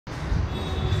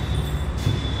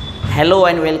Hello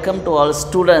and welcome to all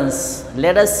students.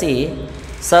 Let us see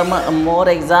some more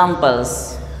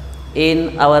examples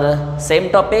in our same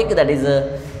topic, that is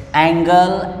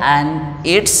angle and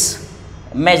its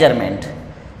measurement.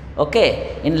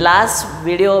 Okay, in last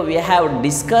video we have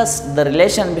discussed the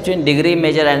relation between degree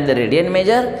measure and the radian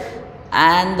measure,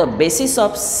 and the basis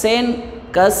of same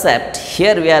concept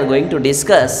here we are going to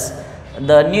discuss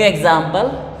the new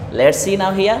example. Let's see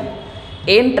now here.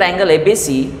 In triangle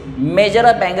ABC, measure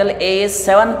of angle A is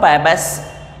 7 pi by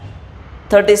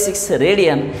 36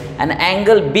 radian and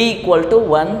angle B equal to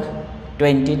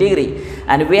 120 degree,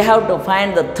 and we have to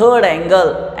find the third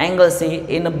angle C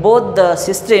in both the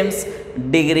systems,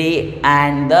 degree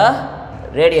and the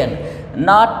radian.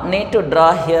 Not need to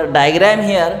draw here diagram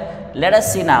here. Let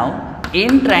us see now.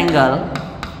 In triangle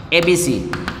ABC,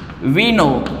 we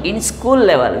know in school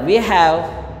level we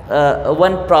have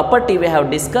one property, we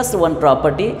have discussed one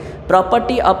property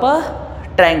of a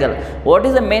triangle. What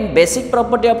is the main basic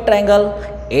property of triangle?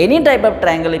 Any type of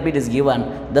triangle, if it is given,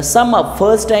 the sum of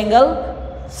first angle,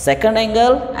 second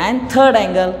angle and third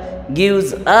angle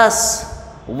gives us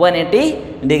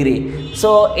 180 degree.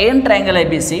 So in triangle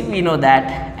ABC we know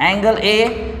that angle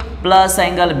A plus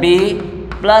angle B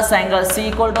plus angle C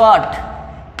equal to what?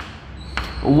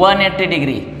 180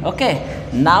 degree. Okay,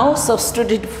 now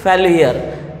substitute value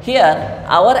here. Here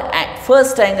our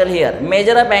first angle here,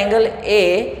 measure of angle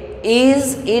A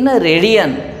is in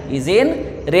radian,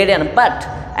 but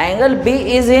angle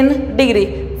B is in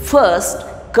degree. First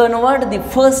convert the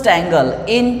first angle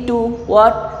into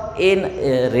what? In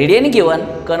radian given,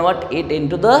 convert it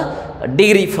into the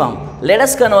degree form. Let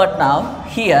us convert now.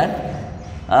 Here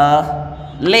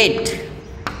let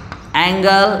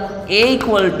angle A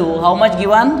equal to how much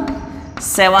given?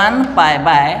 7 pi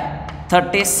by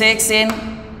 36 in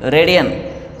radian.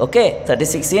 Okay,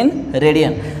 36 in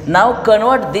radian. Now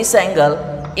convert this angle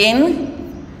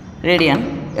in radian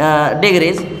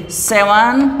degrees.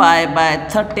 7 pi by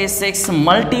 36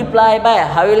 multiply by,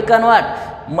 how will convert?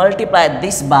 Multiply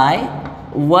this by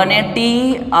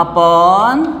 180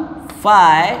 upon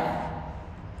 5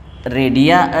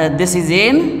 radian. This is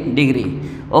in degree.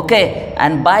 Okay,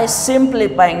 and by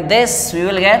simplifying this we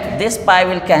will get this pi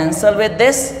will cancel with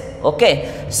this. Okay,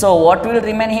 so what will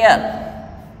remain here?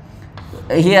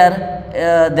 Here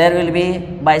there will be,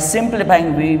 by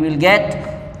simplifying we will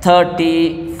get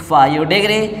 35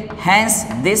 degree, hence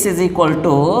this is equal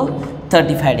to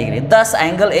 35 degree. Thus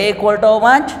angle A equal to how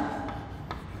much?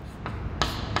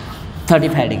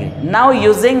 35 degree. Now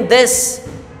using this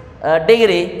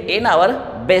degree in our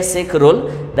basic rule,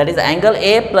 that is angle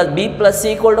A plus B plus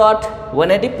C equal to what?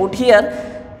 180. Put here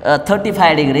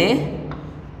 35 degree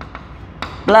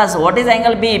plus what is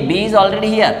angle B? B is already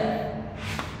here,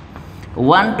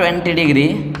 120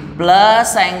 degree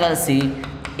plus angle C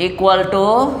equal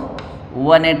to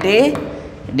 180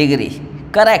 degree.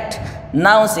 Correct.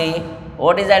 Now see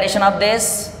what is addition of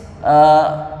this?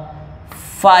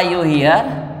 5 here,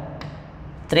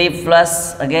 3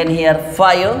 plus again here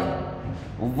 5,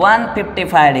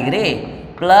 155 degree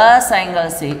plus angle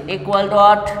C equal to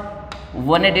what?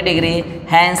 180 degree.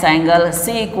 Hence angle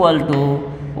C equal to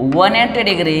 180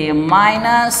 degree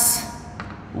minus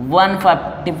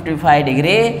 155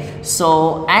 degree.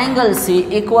 So angle C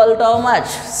equal to how much?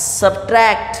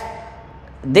 Subtract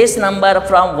this number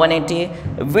from 180,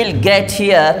 will get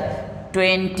here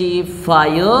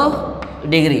 25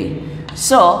 degree.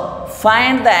 So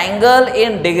find the angle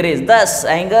in degrees. Thus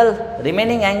angle,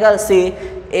 remaining angle C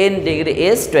in degree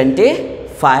is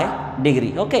 25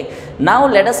 degree. Okay, now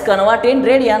let us convert in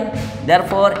radian.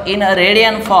 Therefore in a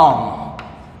radian form,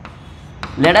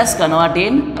 let us convert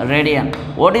in radian.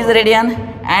 What is radian?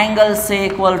 Angle C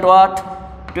equal to what?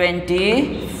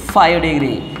 25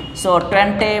 degree. So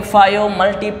 25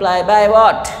 multiply by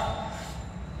what?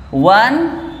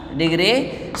 1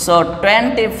 degree. So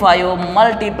 25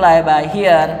 multiply by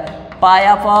here pi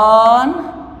upon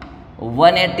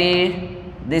 180.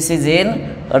 This is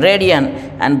in radian,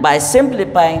 and by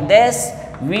simplifying this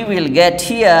we will get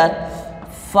here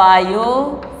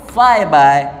 5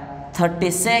 by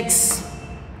 36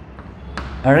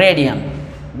 radian.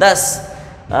 Thus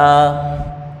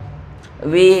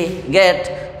we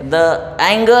get the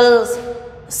angle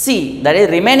C, that is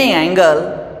remaining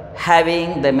angle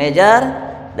having the measure,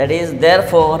 that is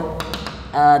therefore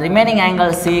remaining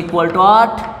angle C equal to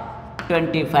what?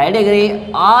 25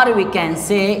 degree, or we can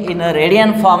say in a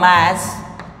radian form as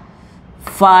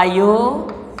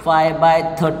 5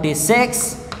 by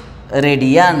 36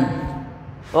 radian.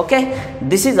 Okay,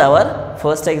 this is our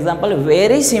first example.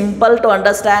 Very simple to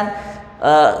understand.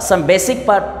 some basic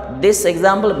part. This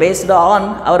example based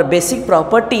on our basic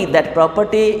property. That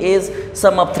property is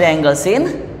sum of three angles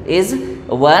in is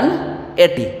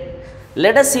 180.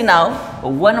 Let us see now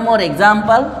one more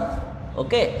example.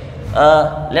 Okay,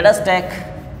 let us take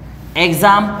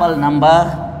example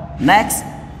number next.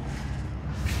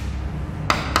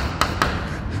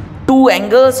 Two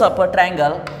angles of a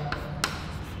triangle.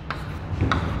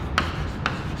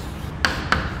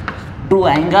 Two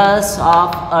angles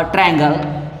of a triangle.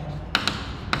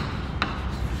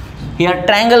 Here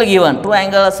triangle given. Two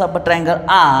angles of a triangle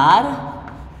are,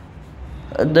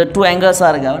 the two angles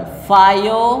are given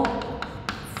 5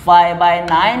 by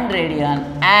 9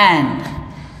 radian and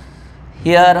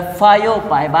here 5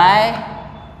 pi by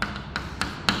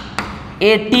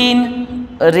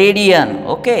 18 radian.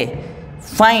 Okay,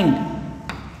 find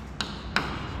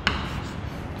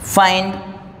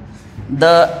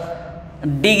the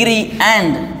degree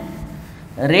and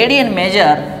radian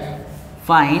measure.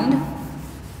 Find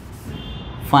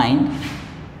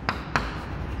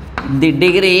the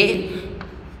degree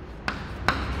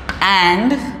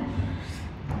and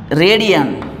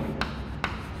radian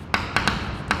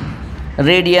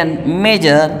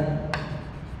measure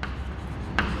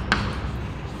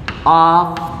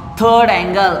of third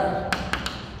angle.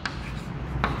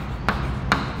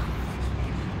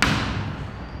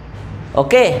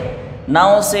 Okay,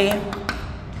 now see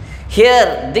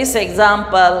here, this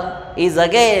example is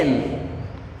again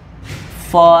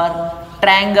for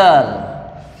triangle.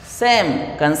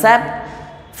 Same concept,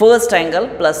 first angle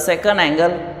plus second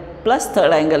angle plus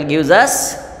third angle gives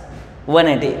us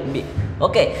 180.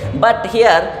 Okay, but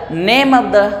here name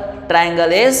of the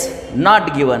triangle is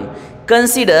not given.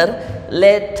 Consider,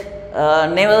 let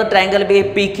name of the triangle be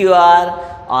PQR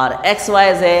or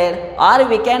XYZ, or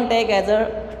we can take as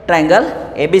a triangle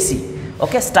ABC.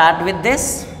 Okay, start with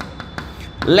this.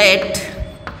 Let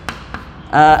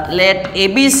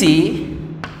ABC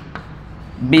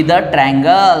be the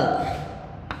triangle.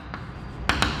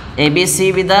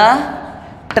 ABC be the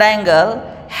triangle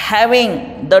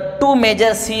having the two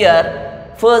measures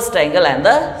here, first angle and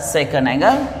the second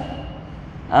angle.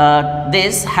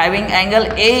 This having angle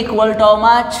A equal to how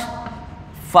much?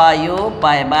 5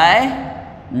 pi by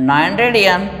 9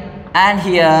 radian, and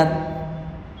here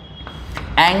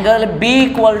angle B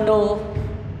equal to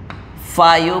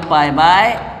 5 pi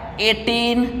by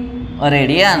 18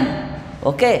 radian.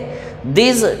 Okay,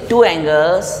 these two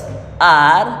angles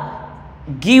are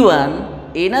given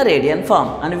in a radian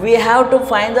form, and we have to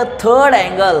find the third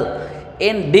angle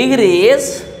in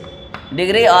degrees,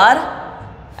 degree or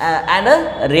and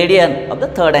a radian of the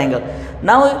third angle.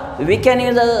 Now we can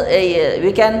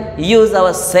use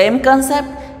our same concept.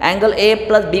 Angle A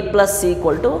plus B plus C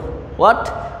equal to what?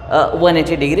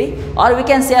 180 degree, or we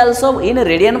can say also in a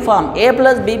radian form. A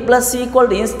plus B plus C equal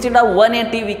to, instead of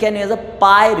 180 we can use a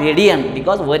pi radian,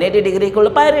 because 180 degree equal to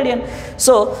pi radian.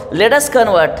 So let us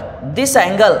convert this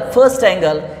angle, first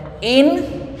angle,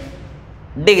 in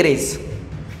degrees.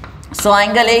 So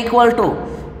angle A equal to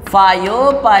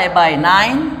 5 pi by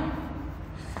 9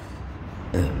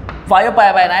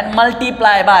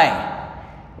 multiply by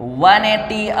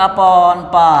 180 upon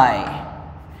pi.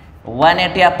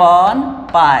 180 upon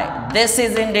pi. This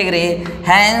is in degree.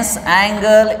 Hence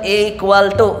angle A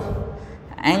equal to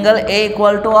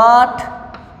what?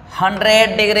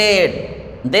 100 degree.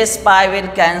 This pi will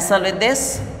cancel with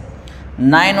this.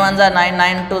 9 ones are 9,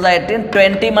 9 2s are 18.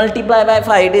 20 multiply by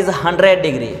 5, it is 100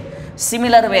 degree.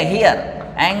 Similar way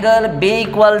here, angle B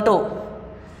equal to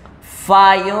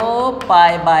 5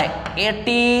 pi by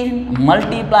 18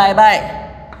 multiply by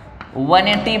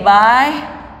 180 by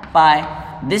pi.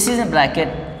 This is in bracket,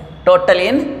 total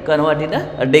in converted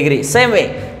a degree. Same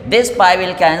way, this pi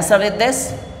will cancel with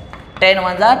this. 10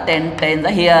 ones are 10, 10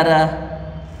 are here.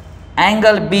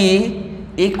 Angle B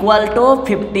equal to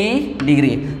 50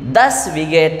 degree. Thus we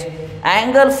get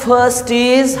angle first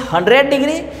is 100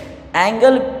 degree.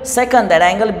 Angle second, that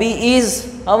angle B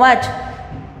is how much?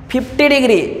 50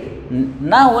 degree.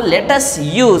 Now let us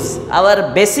use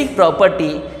our basic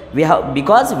property. We have,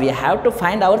 because we have to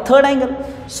find our third angle.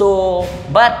 So,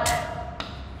 but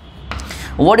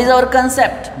what is our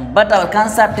concept? But our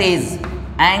concept is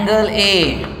angle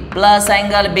A plus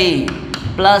angle B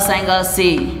plus angle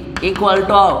C equal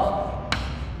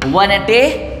to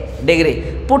 180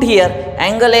 degree. Put here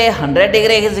angle A 100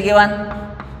 degree is given.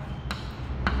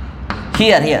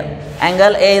 Here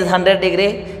angle A is 100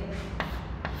 degree.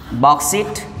 Box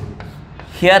it.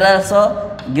 Here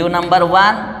also give number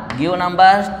 1, give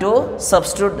number 2,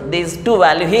 substitute these two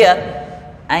value here.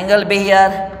 Angle B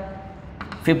here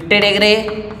 50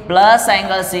 degree plus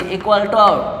angle C equal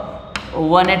to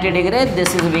 180 degree.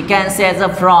 This is, we can say, as a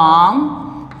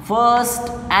from first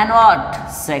and what?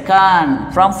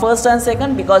 Second. From first and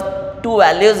second, because two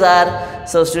values are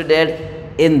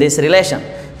substituted in this relation.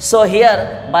 So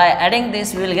here by adding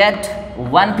this we will get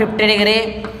 150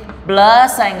 degree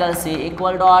plus angle C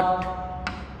equal to what?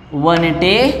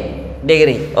 180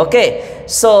 degree. Okay.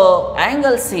 So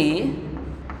angle C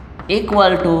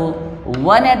equal to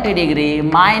 180 degree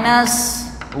minus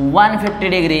 150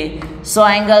 degree. So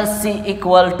angle C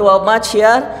equal to how much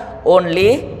here?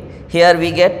 Only here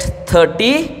we get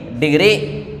 30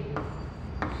 degree.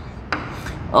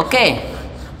 Okay.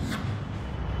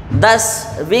 Thus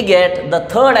we get the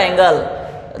third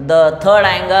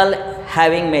angle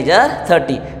having measure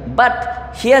 30.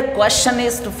 But here question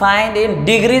is to find in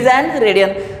degrees and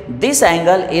radian. This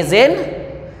angle is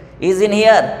in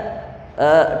here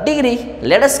degree.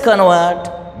 Let us convert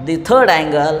the third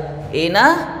angle in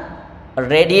a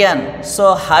radian.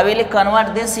 So how will you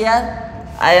convert this here?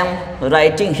 I am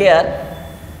writing here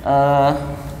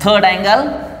third angle,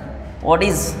 what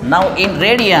is now in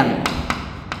radian.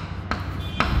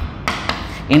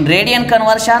 In radian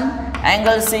conversion,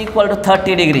 angle C equal to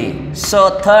 30 degree.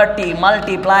 So 30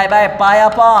 multiplied by pi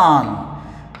upon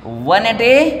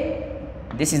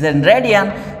 180. This is in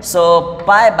radian. So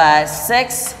pi by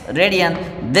 6 radian.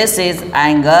 This is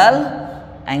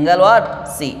angle what?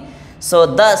 C. So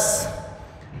thus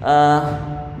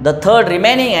the third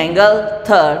remaining angle,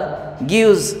 third,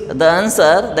 gives the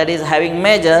answer, that is having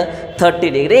measure 30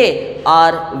 degree,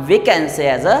 or we can say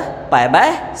as a pi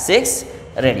by 6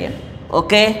 radian.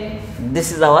 Okay,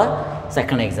 this is our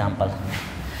second example.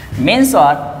 Means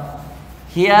what?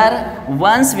 Here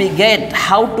once we get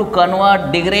how to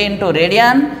convert degree into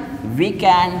radian, we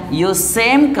can use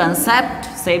same concept,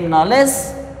 same knowledge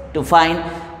to find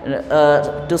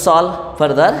to solve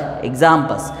further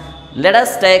examples. Let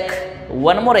us take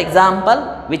one more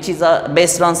example which is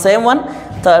based on same one.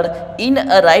 Third, in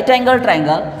a right angle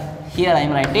triangle, here I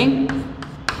am writing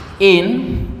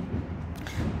in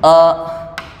a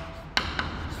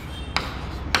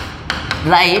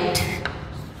right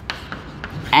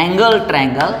angle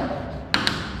triangle.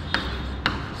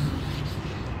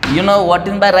 You know what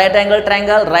in by right angle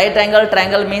triangle? Right angle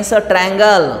triangle means a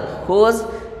triangle whose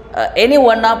any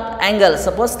one of angle,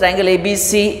 suppose triangle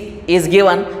ABC is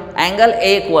given, angle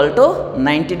A equal to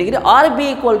 90 degree or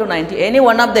B equal to 90, any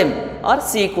one of them, or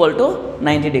C equal to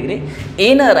 90 degree.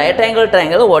 In a right angle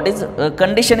triangle, what is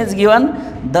condition is given?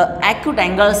 The acute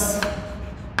angles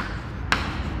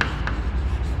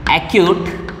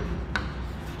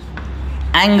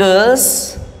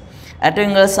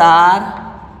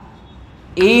are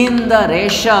in the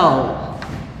ratio.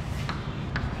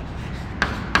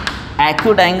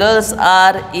 Acute angles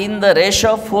are in the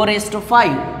ratio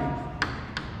 4:5.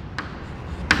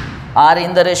 Are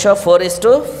in the ratio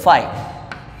 4:5.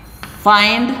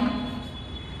 Find,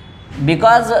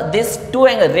 because this two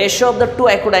angle ratio of the two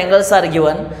acute angles are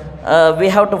given, we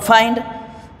have to find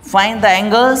the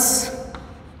angles.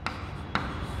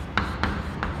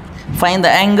 Find the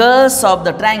angles of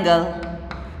the triangle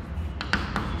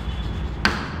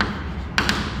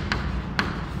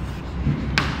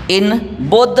in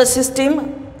both the system,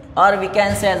 or we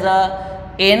can say as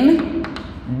a in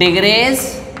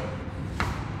degrees,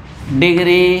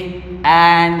 degree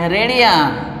and radian.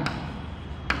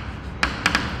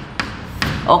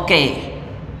 Okay,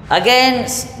 again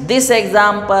this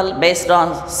example based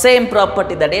on same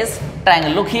property, that is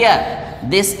triangle. Look here,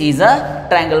 this is a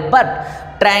triangle, but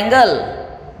triangle,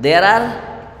 there are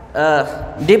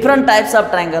different types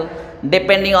of triangle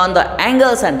depending on the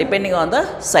angles and depending on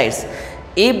the sides.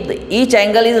 If each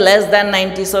angle is less than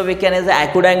 90, so we can say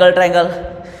acute angle triangle.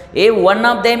 If one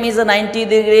of them is a 90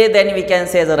 degree, then we can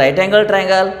say as a right angle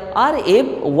triangle. Or if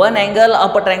one angle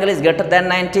of a triangle is greater than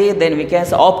 90, then we can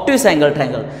say obtuse angle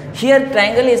triangle. Here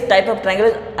triangle is type of triangle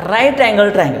is right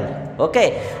angle triangle.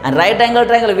 Okay, and right angle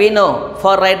triangle we know,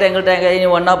 for right angle triangle any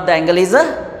one of the angle is a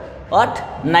what?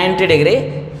 90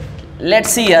 degree. Let's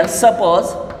see here,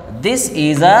 suppose this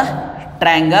is a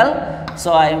triangle.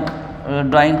 So I am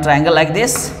drawing triangle like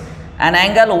this, and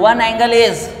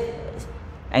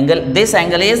this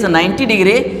angle is 90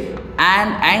 degree,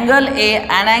 and angle A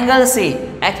and angle C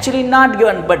actually not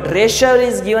given, but ratio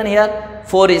is given here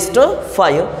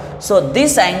 4:5. So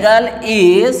this angle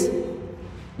is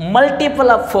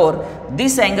multiple of 4.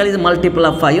 This angle is multiple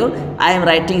of 5. I am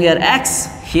writing here x,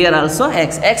 here also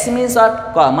x. X means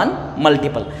what? Common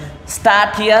multiple.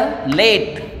 Start here.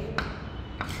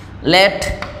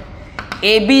 Let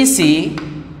ABC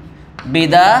be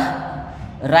the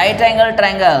right angle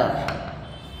triangle.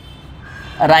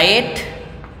 Right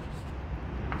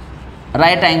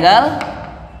angle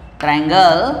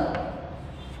triangle,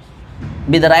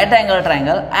 be the right angle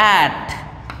triangle at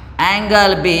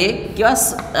angle B,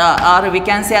 or we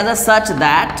can say as a such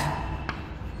that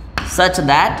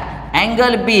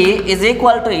angle B is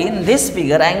equal to, in this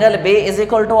figure, angle B is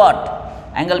equal to what?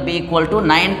 Angle B equal to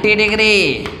 90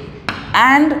 degree.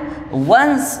 And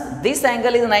once this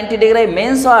angle is 90 degree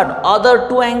means what? Other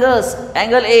two angles,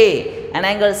 angle A and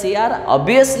angle C, are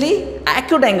obviously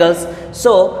acute angles.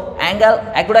 So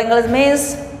acute angles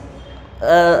means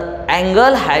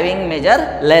angle having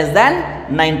measure less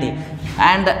than 90,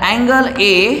 and angle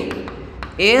A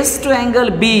is to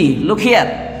angle B. Look here,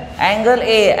 angle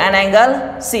A and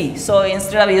angle C. So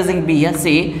instead of using B,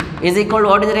 C is equal to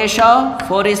what is the ratio?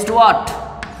 4 is to what?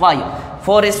 5.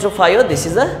 4 is to 5. This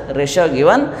is the ratio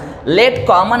given. Let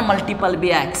common multiple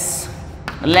be x.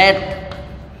 Let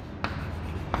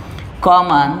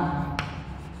common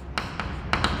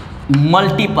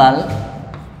multiple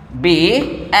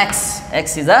be x.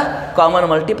 X is a common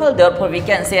multiple. Therefore, we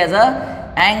can say as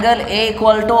a angle A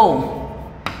equal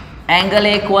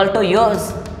to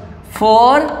use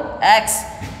 4x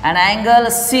and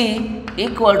angle C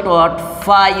equal to what?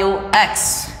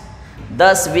 5x.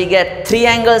 Thus, we get three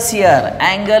angles here.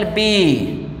 Angle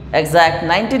B exact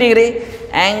 90 degree.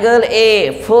 Angle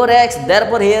A 4x.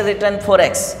 Therefore, here written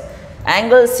 4x.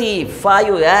 Angle C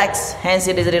 5x. Hence,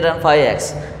 it is written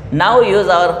 5x. Now, use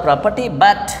our property,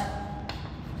 but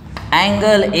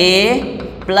angle A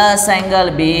plus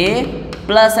angle B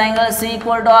plus angle C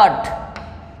equal to what?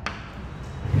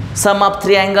 Sum of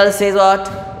three angles is what?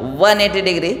 180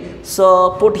 degree.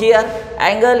 So put here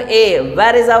angle A.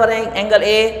 Where is our angle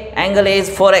A? Angle A is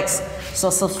 4x. So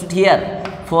substitute here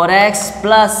 4x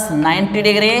plus 90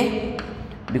 degree,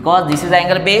 because this is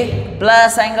angle B,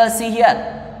 plus angle C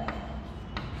here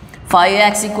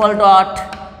 5x equal to what?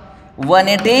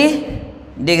 180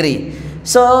 degree.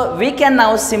 So we can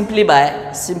now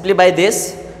simplify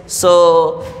this.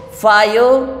 So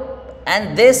 5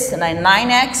 and this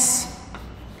 9x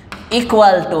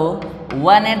equal to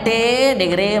 180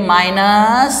 degree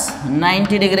minus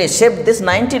 90 degree. Shift this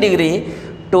 90 degree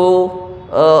to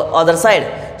other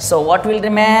side. So what will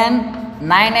remain?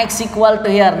 9x equal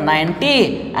to here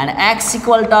 90 and x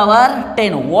equal to our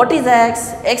 10. What is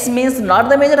x? X means not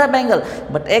the measure of angle,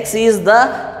 but x is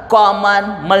the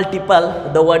common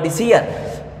multiple. The word is here.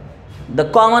 The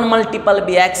common multiple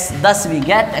be x. Thus we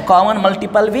get a common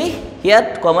multiple be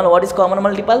here. What is common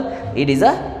multiple? It is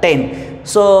a 10.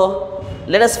 So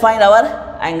let us find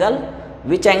our angle.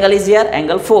 Which angle is here?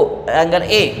 Angle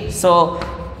A. So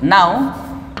now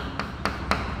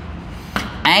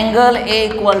angle A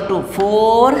equal to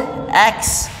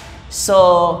 4x.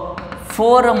 So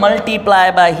 4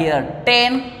 multiply by here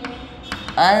 10.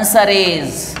 Answer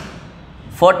is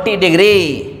 40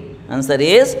 degree. Answer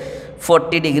is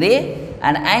 40 degree.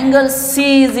 And angle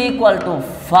C is equal to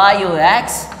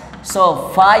 5x. So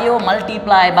 5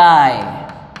 multiply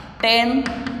by 10.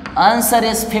 Answer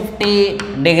is 50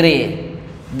 degree.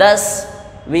 Thus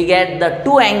we get the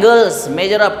two angles.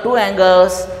 Measure of two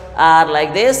angles are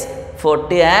like this,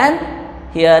 40 and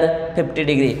here 50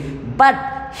 degree.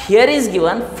 But here is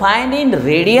given find in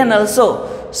radian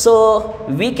also. So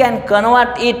we can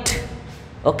convert it.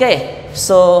 Okay.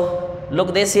 So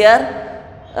look this here.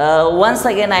 Once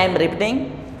again I am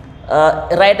repeating.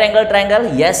 Right angle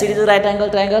triangle. Yes, it is a right angle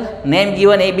triangle. Name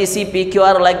given ABC,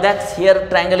 PQR, like that. Here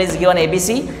triangle is given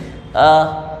ABC,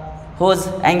 whose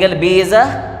angle B is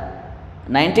a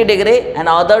 90 degree, and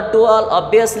other two are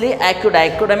obviously acute.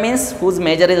 Acute means whose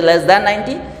measure is less than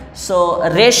 90. So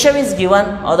ratio is given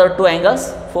other two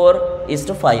angles 4 is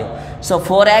to 5. So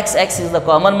 4x, x is the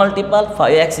common multiple.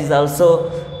 5x is also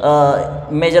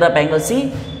measure of angle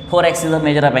C. 4x is the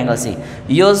measure of angle C.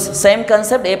 Use same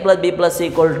concept, a plus b plus c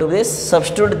equal to this.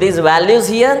 Substitute these values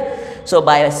here. So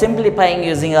by simplifying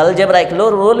using algebraic law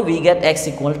rule, we get x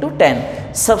equal to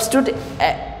 10. Substitute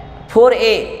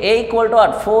 4a, a equal to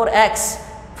what? 4x.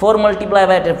 4 multiplied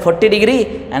by 40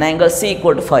 degree and angle C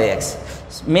equal to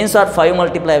 5x. Means what? 5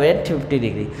 multiplied by 50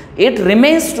 degree. It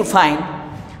remains to find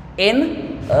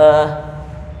in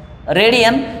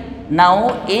radian.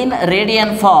 Now in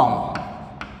radian form.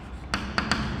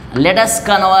 Let us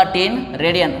convert in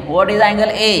radian. What is angle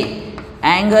A?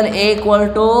 Angle A equal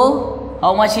to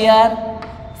how much here?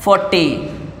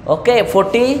 40. Okay,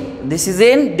 40. This is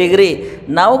in degree.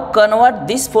 Now convert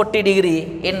this 40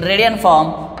 degree in radian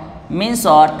form. Means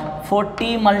what?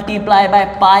 40 multiplied by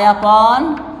pi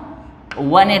upon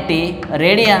 180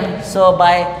 radian. So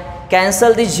by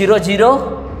cancel this 0,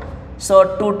 0.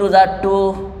 So 2 to the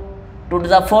 2, 2 to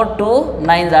the 4, 2,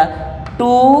 9 the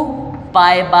 2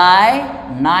 pi by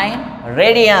 9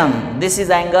 radian. This is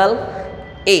angle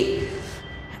A.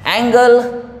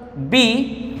 Angle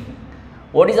B,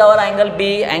 what is our angle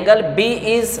B? Angle B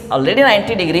is already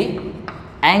 90 degree.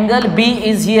 Angle B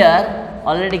is here,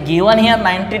 already given here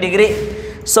 90 degree.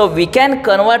 So we can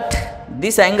convert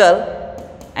this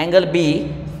angle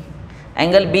B.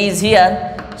 Angle B is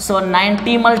here. So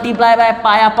 90 multiplied by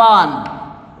pi upon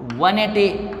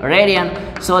 180 radian.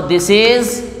 So this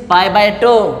is pi by 2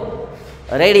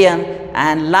 radian.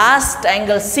 And last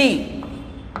angle C,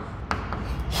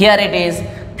 here it is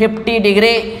 50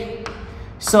 degree.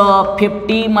 So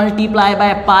 50 multiplied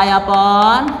by pi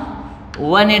upon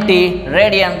 180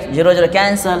 radian, 0 0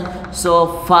 cancel.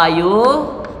 So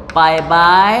 5 pi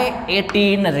by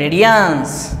 18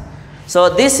 radians. So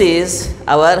this is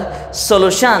our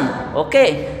solution.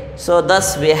 Okay. So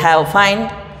thus we have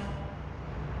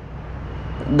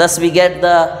thus we get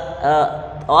the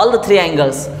all the three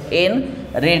angles in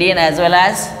radian as well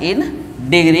as in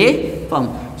degree form.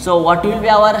 So what will be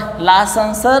our last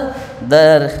answer?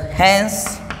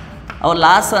 Hence our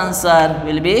last answer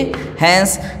will be,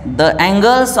 hence the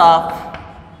angles of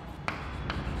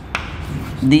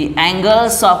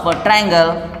a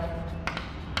triangle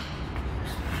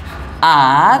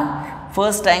are,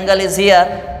 first angle is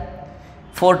here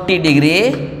 40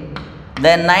 degree,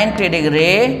 then 90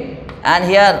 degree, and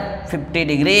here 50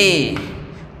 degree,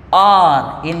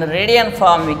 or in radian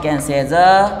form we can say as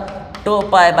a 2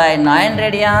 pi by 9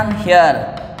 radian,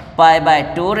 here pi by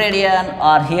 2 radian,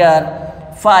 or here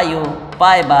 5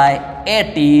 pi by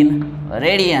 18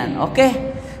 radian.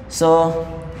 Okay. So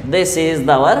this is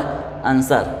our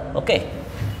answer. Okay.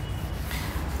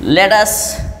 Let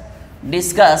us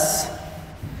discuss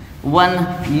one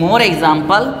more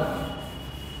example.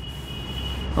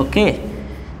 Okay.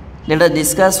 Let us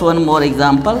discuss one more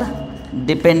example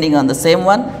depending on the same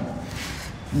one.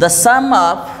 The sum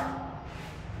of,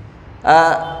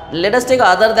 let us take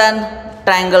other than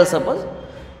triangle, suppose.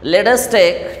 Let us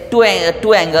take two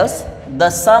angles.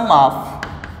 The sum of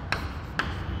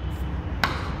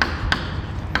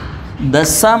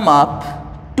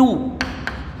two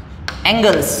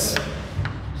angles.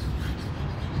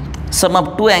 Sum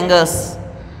of two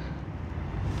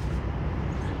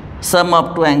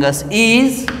angles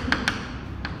is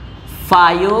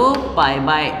 5 pi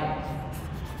by,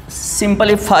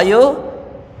 simply 5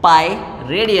 pi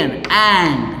radian,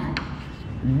 and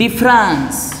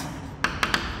difference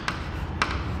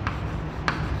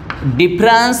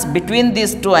between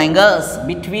these two angles,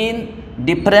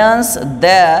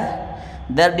 their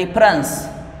difference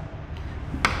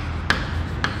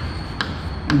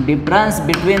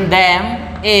between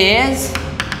them is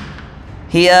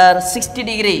here 60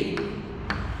 degree.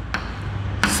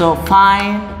 So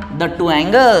find the two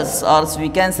angles, or we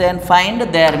can say and find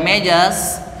their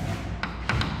measures.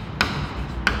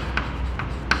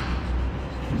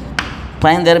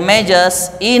 Find their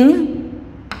measures in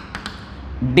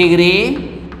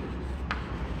degree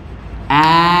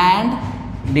and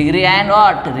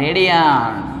what?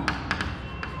 Radian.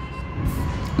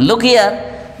 Look here.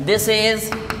 This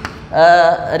is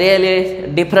a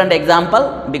really different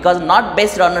example because not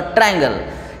based on a triangle.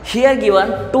 Here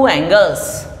given two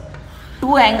angles,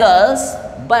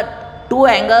 but two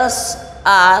angles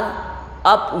are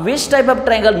of which type of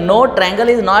triangle? No triangle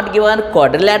is not given,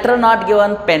 quadrilateral not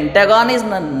given, pentagon is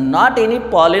not any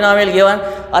polynomial given,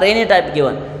 or any type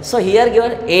given. So here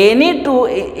given any two,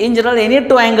 in general any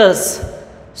two angles.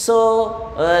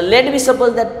 So let me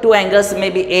suppose that two angles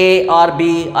may be A or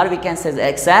B, or we can say as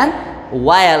X and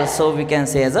Y also we can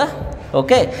say as a,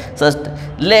 okay. So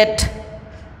let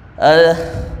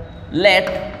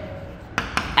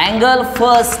angle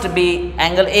first be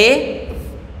angle A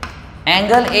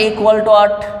equal to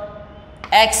what?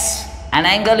 X, and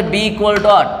angle B equal to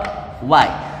what? Y.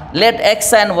 Let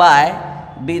X and Y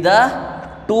be the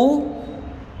two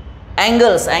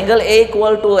angles. Angle A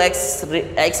equal to X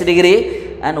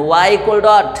degree and Y equal to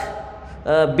what?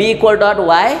 B equal to what?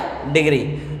 Y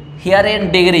degree. Here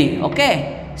in degree.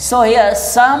 Okay. So here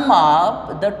sum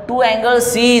of the two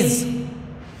angles is,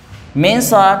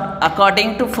 means what?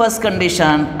 According to first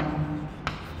condition.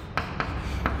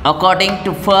 According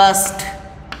to first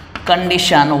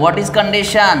condition, what is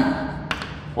condition?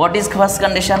 What is first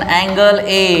condition? Angle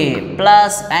A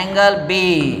plus angle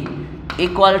B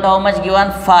equal to how much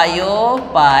given?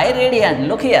 5 pi radian.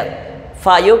 Look here,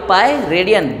 5 pi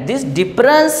radian. This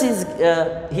difference is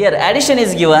here, addition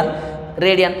is given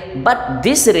radian, but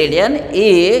this radian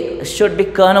A should be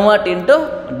converted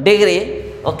into degree.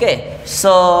 Okay,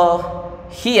 so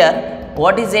here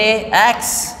what is A?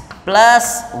 X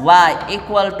plus Y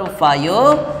equal to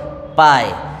 5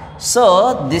 pi.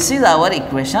 So this is our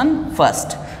equation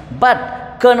first,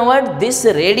 but convert this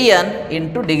radian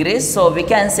into degrees. So we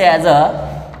can say as a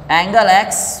angle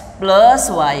x plus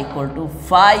y equal to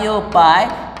 5 pi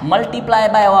multiply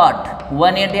by what?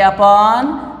 180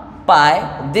 upon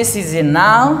pi. This is in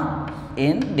now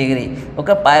in degree.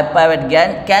 Okay, pi will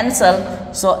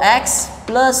cancel. So x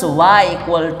plus y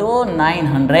equal to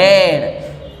 900.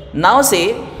 Now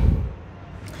see,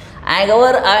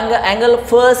 angle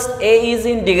first A is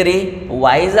in degree,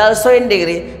 y is also in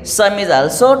degree, sum is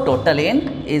also total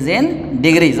is in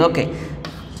degrees. Okay.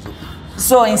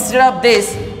 So instead of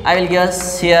this, I will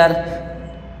guess here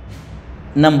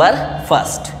number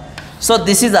first. So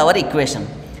this is our equation,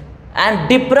 and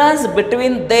difference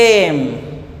between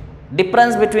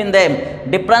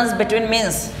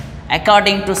means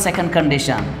according to second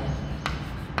condition.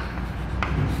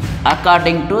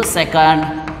 According to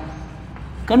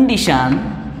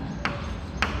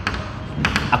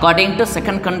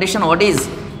second condition, what is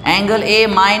angle A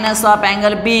minus of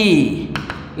angle B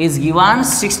is given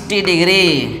 60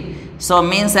 degree. So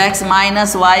means x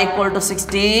minus y equal to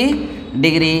 60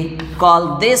 degree.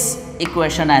 Call this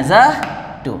equation as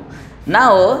a 2.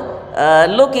 Now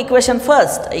look equation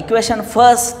first.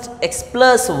 X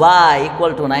plus y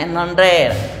equal to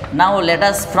 900. Now let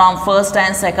us from first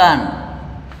and second.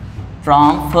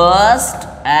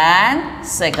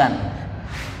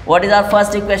 What is our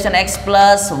first equation? X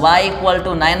plus y equal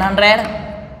to 900.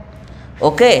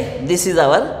 Okay, this is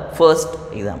our first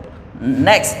example.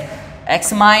 Next,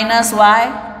 x minus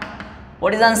y.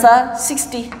 What is answer?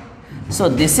 60. So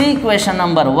this is equation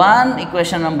number 1,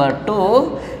 equation number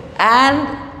 2, and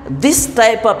this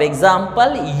type of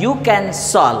example you can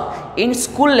solve in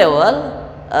school level,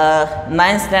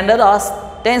 9th standard or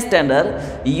 10th standard.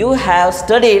 You have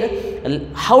studied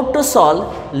how to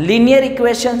solve linear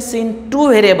equations in two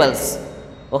variables.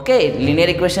 Okay, linear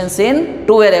equations in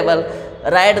two variables.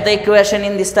 Write the equation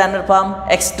in the standard form: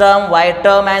 x term, y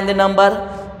term, and the number.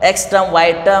 X term,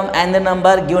 y term, and the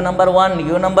number. Give number 1,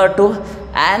 give number 2,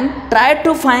 and try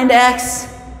to find x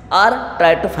or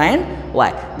try to find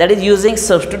y. That is using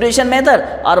substitution method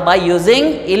or by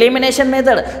using elimination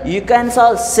method. You can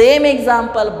solve same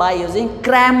example by using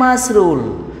Cramer's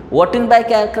rule. What in by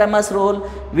Cramer's rule?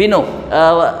 We know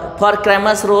for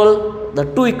Cramer's rule, the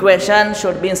two equations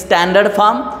should be in standard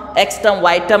form: x term,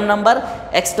 y term, number,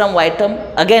 x term, y term,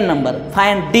 again number.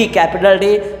 Find d, capital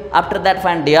D. After that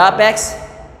find d of x.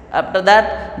 After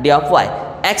that d of y.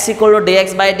 X equal to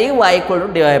dx by d, y equal to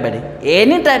dy by d.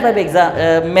 Any type of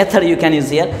method you can use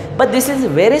here, but this is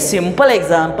very simple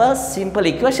example, simple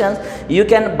equations. You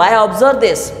can by observe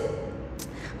this.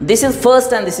 This is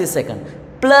first and this is second.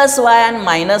 Plus y and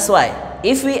minus y.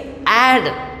 If we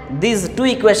add these two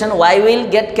equations, y will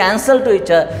get cancelled to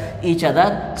each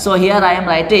other. So here I am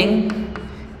writing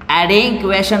adding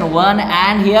equation 1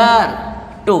 and here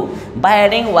 2. By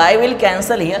adding, y will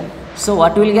cancel here. So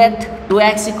what will get?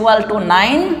 2x equal to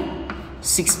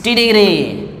 960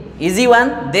 degree. Easy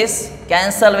one. This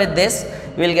cancel with this.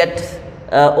 We will get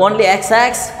only x.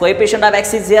 Coefficient of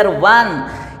x is here 1.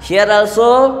 Here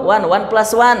also 1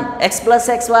 plus 1, x plus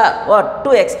x, what?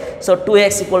 2x. So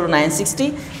 2x equal to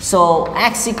 960. So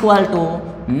x equal to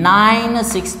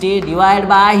 960 divided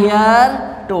by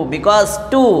here 2, because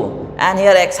 2 and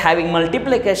here x having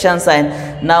multiplication sign.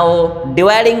 Now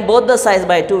dividing both the sides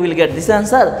by 2 will get this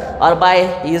answer, or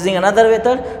by using another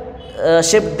method,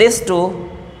 shift this to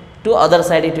other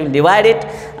side, it will divide it,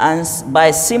 and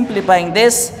by simplifying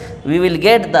this we will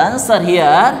get the answer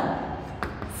here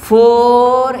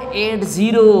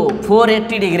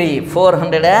 480 degree.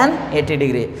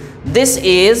 This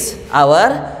is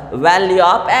our value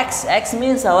of x. X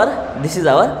means this is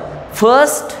our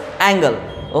first angle.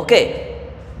 Okay.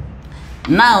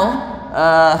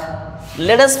 Now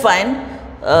let us find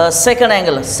second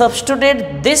angle.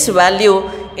 Substitute this value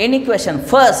in equation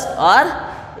first or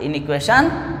in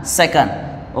equation second.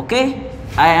 Okay.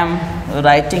 I am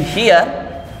writing here.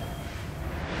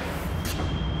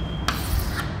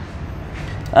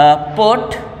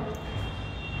 Put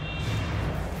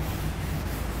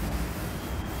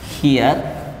here,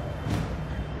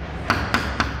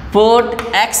 put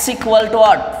x equal to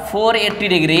what? 480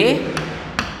 degree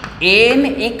in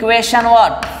equation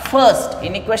what? First.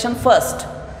 In equation first.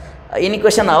 In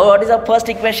equation now, what is the first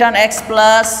equation? X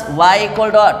plus y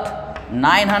equal to what?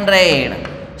 900.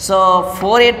 So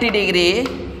 480 degree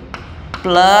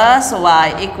plus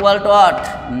y equal to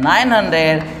what?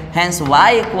 900. Hence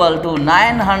y equal to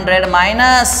 900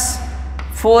 minus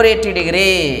 480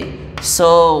 degree.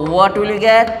 So what will you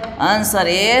get? Answer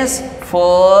is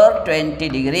 420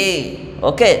 degree.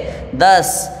 Okay.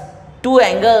 Thus two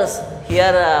angles.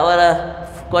 Here our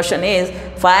question is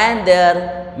find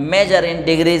their measure in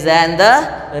degrees and the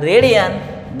radian.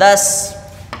 Thus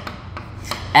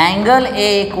angle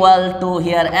A equal to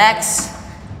here x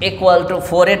equal to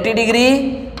 480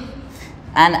 degree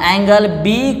and angle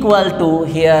B equal to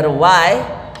here y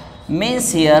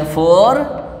means here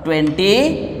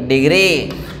 420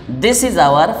 degree. This is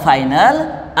our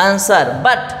final answer,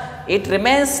 but it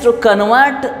remains to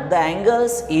convert the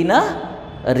angles in a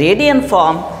radian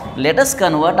form. Let us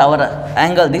convert our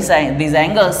angle, these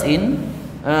angles in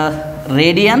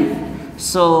radian.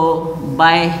 So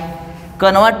by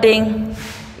converting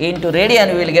into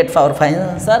radian we will get our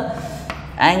final answer.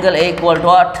 Angle A equal to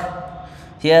what?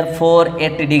 Here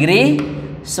 480 degree.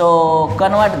 So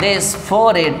convert this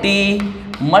 480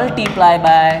 multiply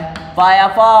by pi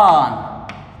upon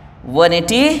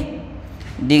 180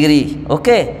 degree.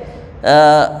 Okay,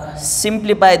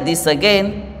 simplify this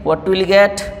again. What will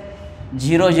get?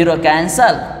 0 0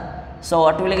 cancel. So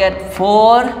what will get?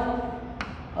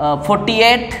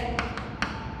 48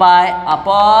 pi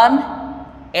upon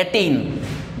 18.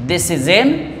 This is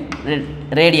in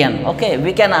radian. Okay,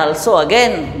 we can also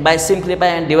again by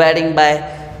simplifying and dividing by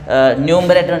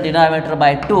numerator and denominator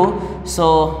by 2.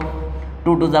 So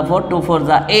 2 to the 4, 2 4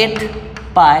 the 8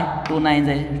 pi, 2 9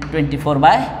 the 24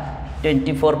 by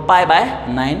 24 pi by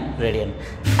 9 radian.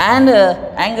 And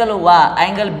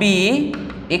angle B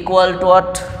equal to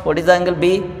what? What is angle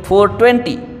B?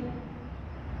 420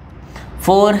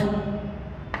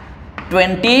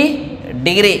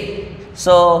 degree.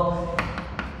 So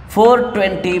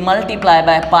 420 multiply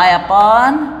by pi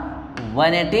upon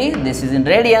 180. This is in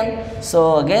radian.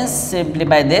 So again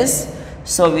simplify this.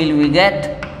 So will we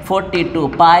get 42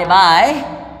 pi by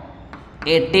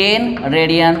 18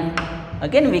 radian.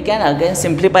 Again we can again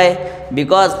simplify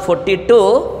because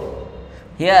 42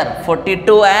 here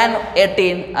 42 and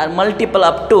 18 are multiple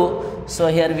of 2. So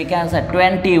here we can say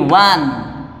 21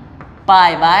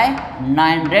 pi by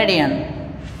 9 radian.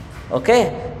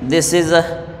 Okay, this is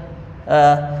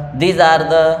these are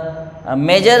the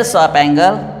measures of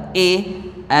angle A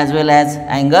as well as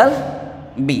angle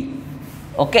B.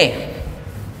 Okay,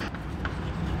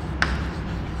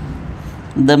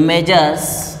 the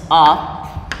measures of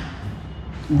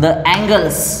the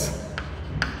angles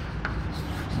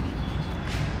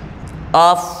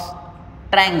of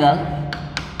triangle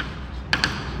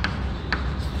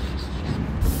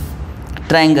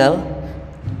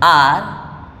are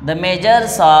the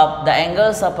measures of the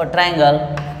angles of a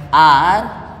triangle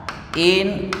are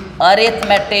in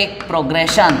arithmetic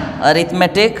progression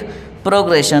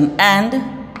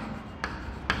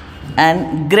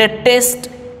and greatest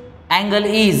angle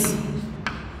is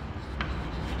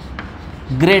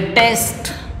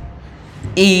greatest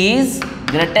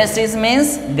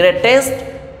means greatest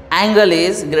angle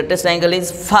is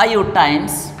 5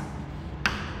 times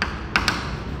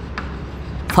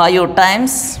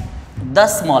the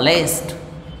smallest,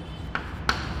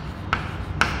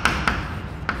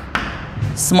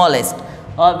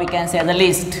 or we can say the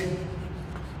least.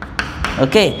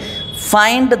 Okay,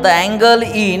 find the angle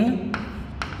in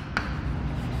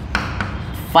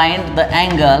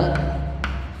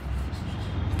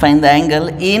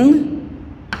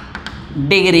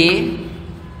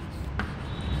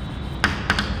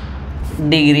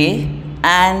degree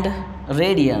and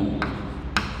radian.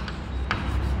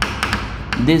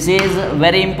 This is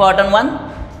very important one.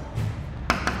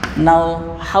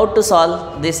 Now how to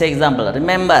solve this example?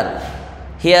 Remember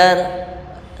here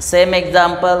same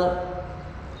example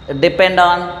depend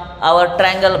on our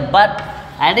triangle, but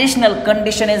additional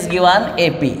condition is given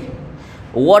AP.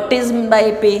 What is meant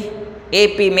by AP?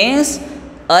 AP means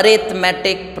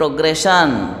arithmetic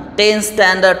progression, 10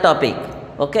 standard topic.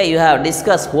 Okay, you have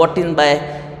discussed what in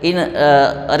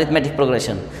arithmetic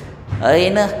progression.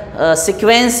 In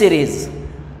sequence series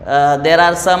there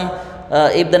are some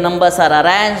if the numbers are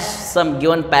arranged some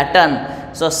given pattern,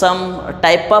 so some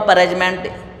type of arrangement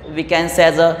we can say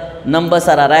as a numbers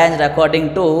are arranged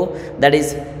according to, that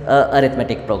is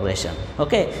arithmetic progression.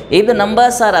 Okay, if the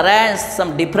numbers are arranged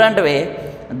some different way,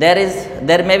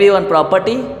 there may be one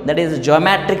property, that is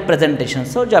geometric presentation.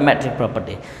 So geometric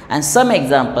property, and some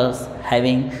examples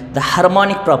having the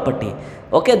harmonic property.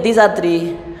 Okay, these are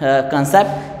three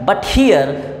concepts, but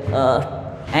here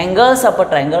angles of a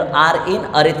triangle are in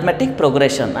arithmetic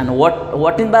progression. And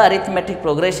what in by arithmetic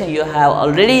progression you have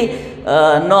already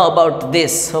know about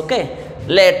this. Okay,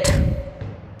 let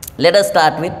us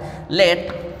start with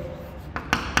let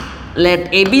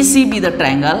ABC be the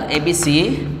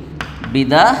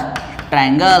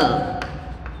triangle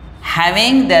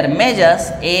having their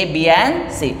measures A, B and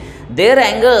C. Their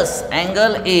angles,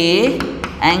 angle A,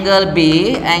 angle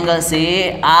B, angle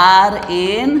C are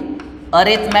in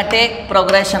arithmetic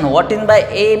progression. What in by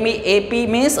AP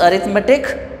means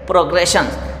arithmetic progression.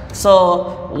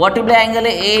 So what will be angle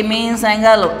A means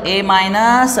angle A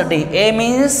minus D. A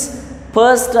means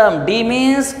first term, D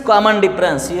means common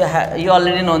difference. You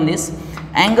already know this.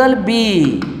 Angle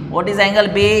B. What is angle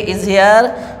B? Is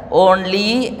here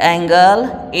only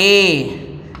angle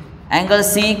A. Angle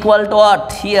C equal to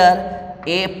what? Here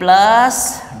A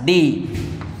plus D.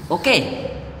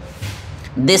 Okay.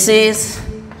 This is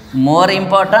more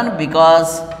important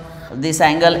because this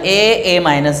angle A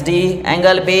minus D,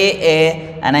 angle B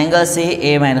A, and angle C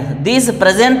A minus. These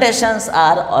presentations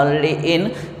are already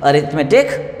in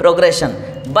arithmetic progression,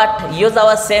 but use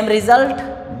our same result.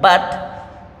 But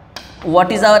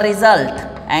what is our result?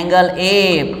 Angle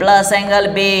A plus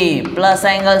angle B plus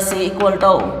angle C equal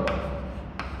to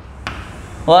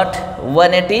what?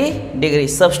 180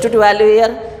 degrees. Substitute value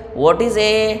here. What is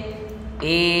A?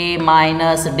 A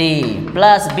minus D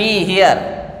plus B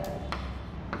here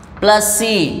plus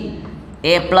C,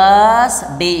 A plus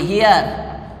D here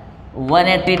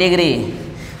 180 degree.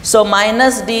 So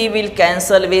minus D will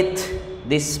cancel with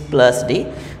this plus D.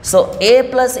 So A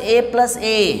plus A plus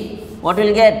A, what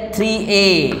will get?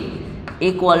 3A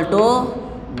equal to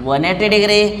 180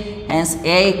 degree, hence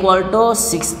A equal to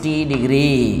 60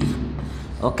 degree.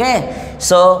 Okay,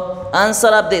 so answer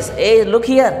of this A, look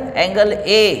here, angle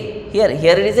A. Here it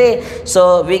is A,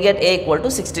 so we get A equal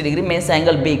to 60 degree, means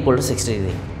angle B equal to 60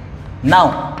 degree.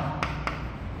 Now,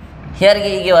 here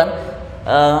given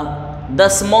the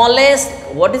smallest,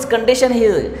 what is condition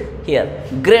here?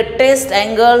 Greatest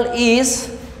angle is,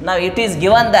 now it is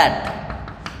given that,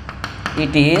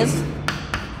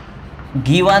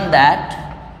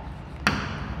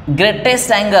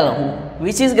 greatest angle,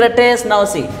 which is greatest? Now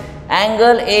see,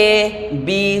 angle A,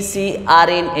 B, C are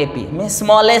in AP, means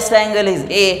smallest angle is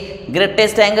A,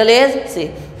 greatest angle is,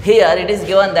 see, here it is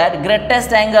given that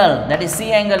greatest angle, that is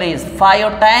C angle, is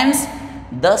 5 times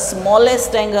the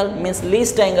smallest angle, means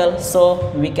least angle,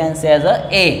 so we can say as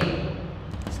A.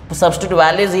 Substitute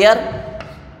values here.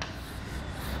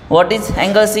 What is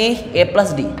angle C? A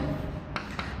plus D.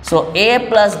 So A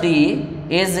plus D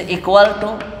is equal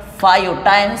to 5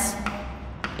 times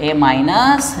A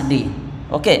minus D.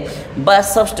 Okay, but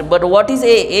what is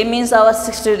A? A means our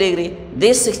 60 degree.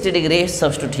 This 60 degree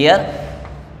substitute here.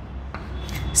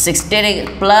 60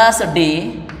 degree plus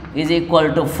D is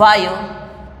equal to 5.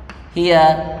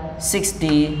 Here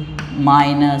 60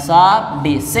 minus of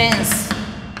D, since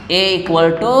A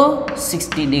equal to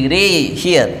 60 degree.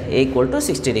 Here A equal to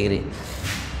 60 degree.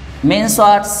 Means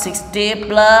what? 60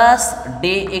 plus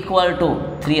D equal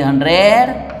to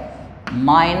 300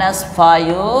 minus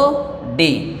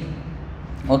 5D.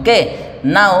 Okay,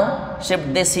 now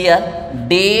shift this here.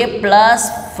 D plus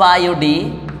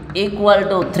 5D equal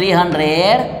to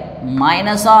 300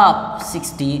 minus of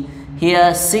 60.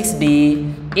 Here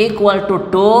 6D equal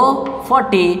to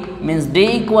 240, means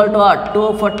D equal to what?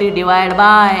 240 divided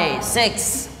by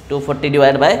 6. 240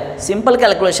 divided by simple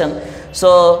calculation.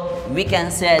 So we can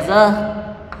say as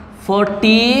a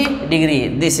 40 degree.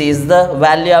 This is the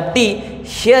value of D.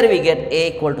 Here we get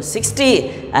A equal to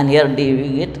 60, and here D we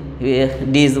get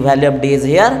D is the value of D is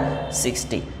here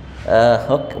 60,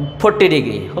 40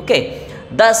 degree. Okay,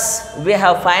 thus we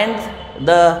have find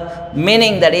the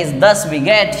meaning, that is, thus we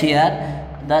get here,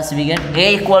 thus we get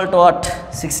A equal to what?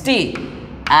 60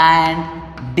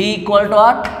 and D equal to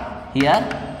what?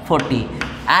 Here 40.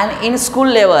 And in school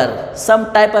level,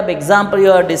 some type of example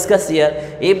you have discussed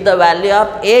here. If the value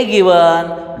of A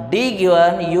given, D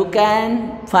given, you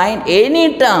can find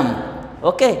any term.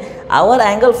 Okay, our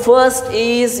angle first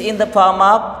is in the form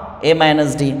of A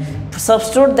minus D.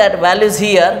 Substitute that values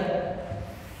here.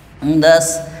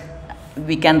 Thus,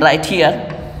 we can write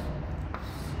here.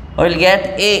 We will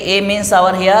get A means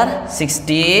our here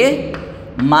 60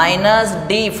 minus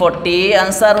D 40.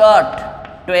 Answer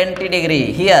what? 20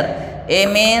 degree. Here A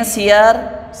means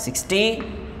here 60,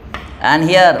 and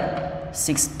here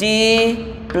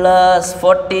 60 plus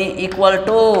 40 equal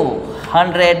to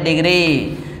 100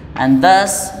 degree. And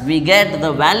thus we get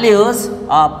the values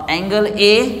of angle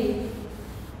A.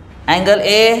 Angle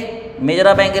A, measure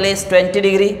of angle is 20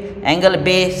 degree, angle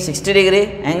B 60 degree,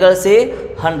 angle C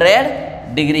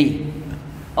 100 degree.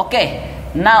 Okay,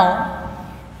 now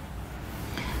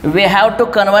we have to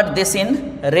convert this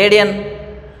in radian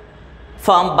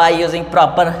form by using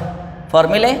proper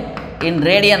formulae in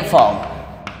radian form.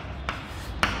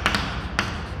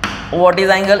 What is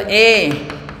angle A?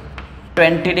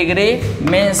 20 degree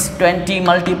means 20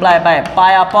 multiplied by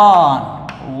pi upon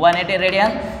 180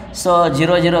 radian. So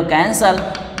 0 cancel,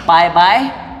 pi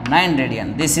by 9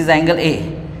 radian. This is angle A.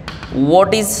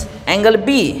 What is angle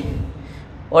B?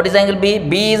 What is angle B?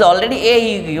 B is already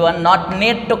A. You are not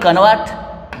need to convert.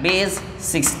 B is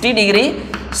 60 degree.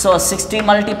 So 60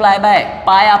 multiplied by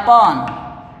pi upon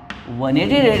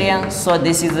 180 radian. So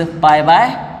this is pi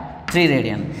by 3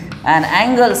 radian. And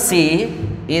angle C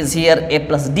is here A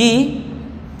plus D.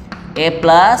 A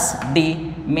plus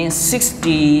D means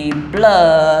 60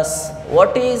 plus,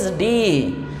 what is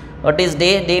D? What is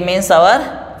D? D means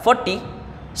our 40.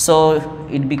 So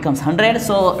it becomes 100.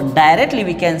 So directly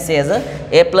we can say as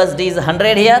A plus D is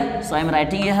 100 here. So I am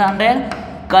writing here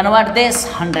 100. Convert this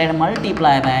 100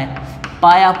 multiply by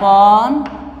pi upon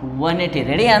 180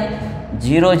 radian.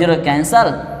 0 0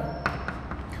 cancel.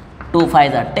 2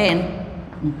 5 are 10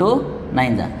 into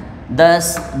 9 are.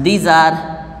 Thus these are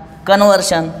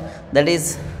conversion. That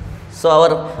is, so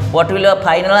our what will your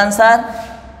final answer?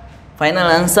 Final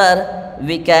answer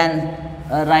we can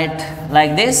write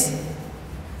like this.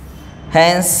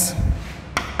 Hence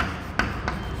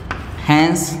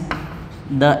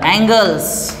the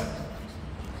angles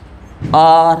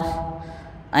or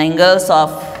angles of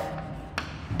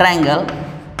triangle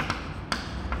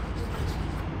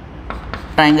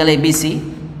ABC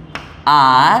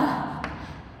are,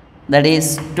 that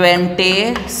is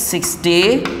 20,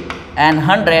 60 and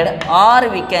 100, or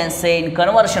we can say in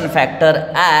conversion factor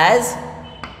as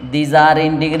these are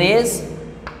in degrees,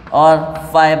 or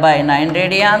 5 by 9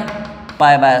 radian,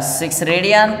 pi by 6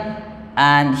 radian,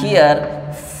 and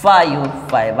here 5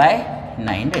 by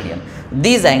 9 radian.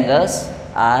 These angles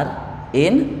are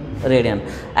in radian.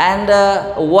 And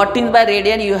what in by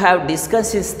radian you have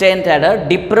discussed is stand at a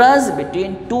difference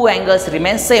between two angles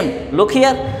remains same. Look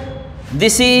here,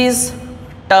 this is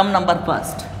term number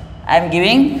first. I am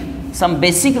giving some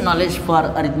basic knowledge for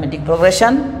arithmetic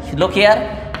progression. Look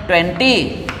here,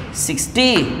 20,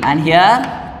 60 and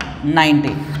here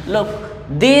 90. Look,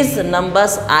 these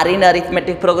numbers are in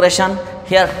arithmetic progression.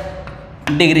 Here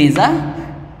degrees are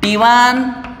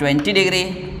T1 20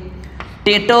 degree,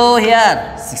 T2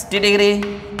 here 60 degree,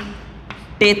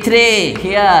 T3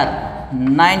 here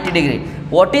 90 degree.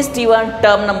 What is T1?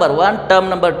 Term number 1, term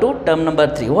number 2, term number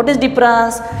 3. What is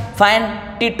difference?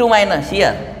 Find T2 minus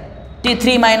here.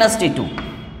 T3 minus T2.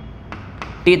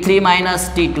 T3 minus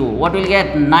T2. What will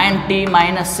get? 90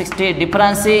 minus 60.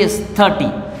 Difference is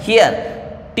 30.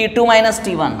 Here T2 minus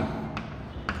T1.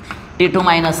 T2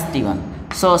 minus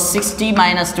T1. So 60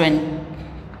 minus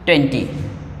 20.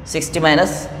 60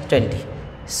 minus 20.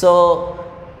 So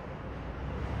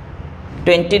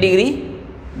 20 degree.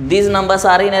 These numbers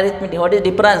are in arithmetic. What is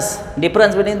difference?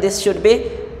 Difference between this should be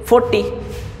 40.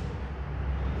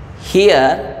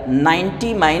 Here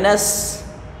 90 minus,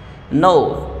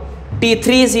 no,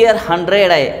 T3 is here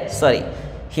 100. Sorry,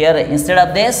 here instead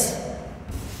of this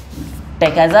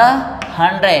take as a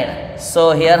 100.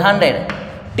 So here 100.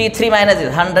 T3 minus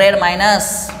this 100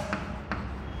 minus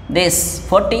this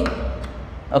 40.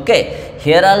 Okay,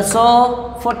 here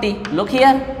also 40. Look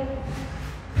here.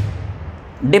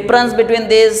 Difference between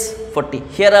these 40.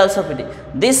 Here also 40.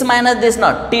 This minus this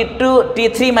not. T2,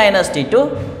 T3 minus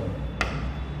T2.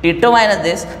 T2 minus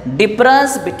this.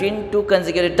 Difference between two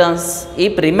consecutive terms,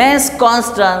 if remains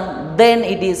constant, then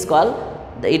it is called,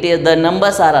 the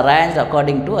numbers are arranged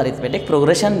according to arithmetic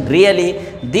progression. Really,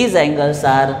 these angles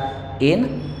are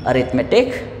in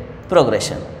arithmetic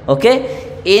progression. Okay.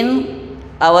 In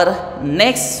our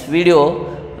next video,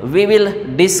 we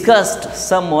will discuss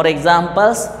some more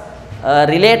examples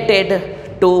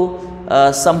related to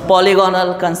some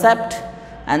polygonal concept,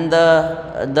 and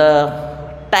the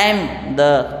time,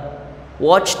 the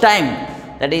watch time,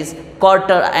 that is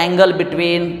quarter angle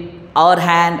between hour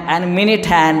hand and minute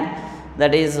hand,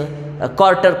 that is a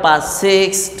quarter past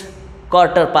 6,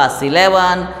 quarter past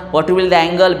 11. What will the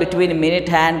angle between minute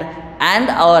hand and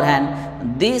hour hand?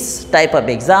 This type of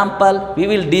example we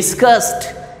will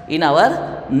discuss in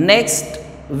our next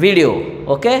video.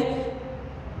 Okay.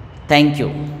 Thank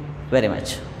you very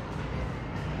much.